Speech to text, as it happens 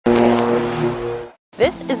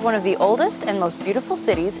This is one of the oldest and most beautiful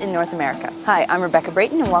cities in North America. Hi, I'm Rebecca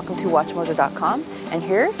Brayton and welcome to WatchMojo.com, and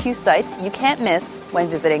here are a few sites you can't miss when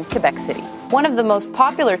visiting Quebec City. One of the most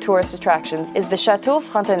popular tourist attractions is the Chateau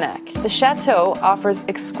Frontenac. The chateau offers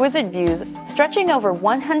exquisite views stretching over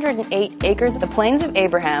 108 acres. The Plains of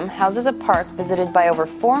Abraham houses a park visited by over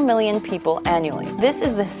 4 million people annually. This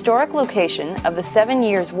is the historic location of the 7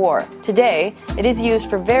 Years' War. Today, it is used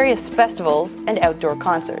for various festivals and outdoor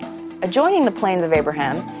concerts. Adjoining the Plains of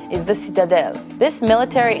Abraham is the Citadelle. This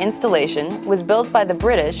military installation was built by the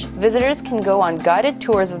British. Visitors can go on guided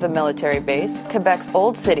tours of the military base. Quebec's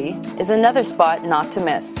Old City is another spot not to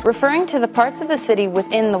miss. Referring to the parts of the city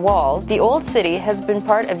within the walls, the Old City has been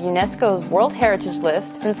part of UNESCO's World Heritage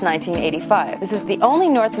List since 1985. This is the only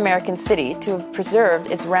North American city to have preserved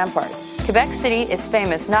its ramparts. Quebec City is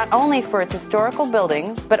famous not only for its historical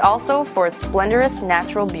buildings, but also for its splendorous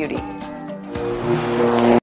natural beauty.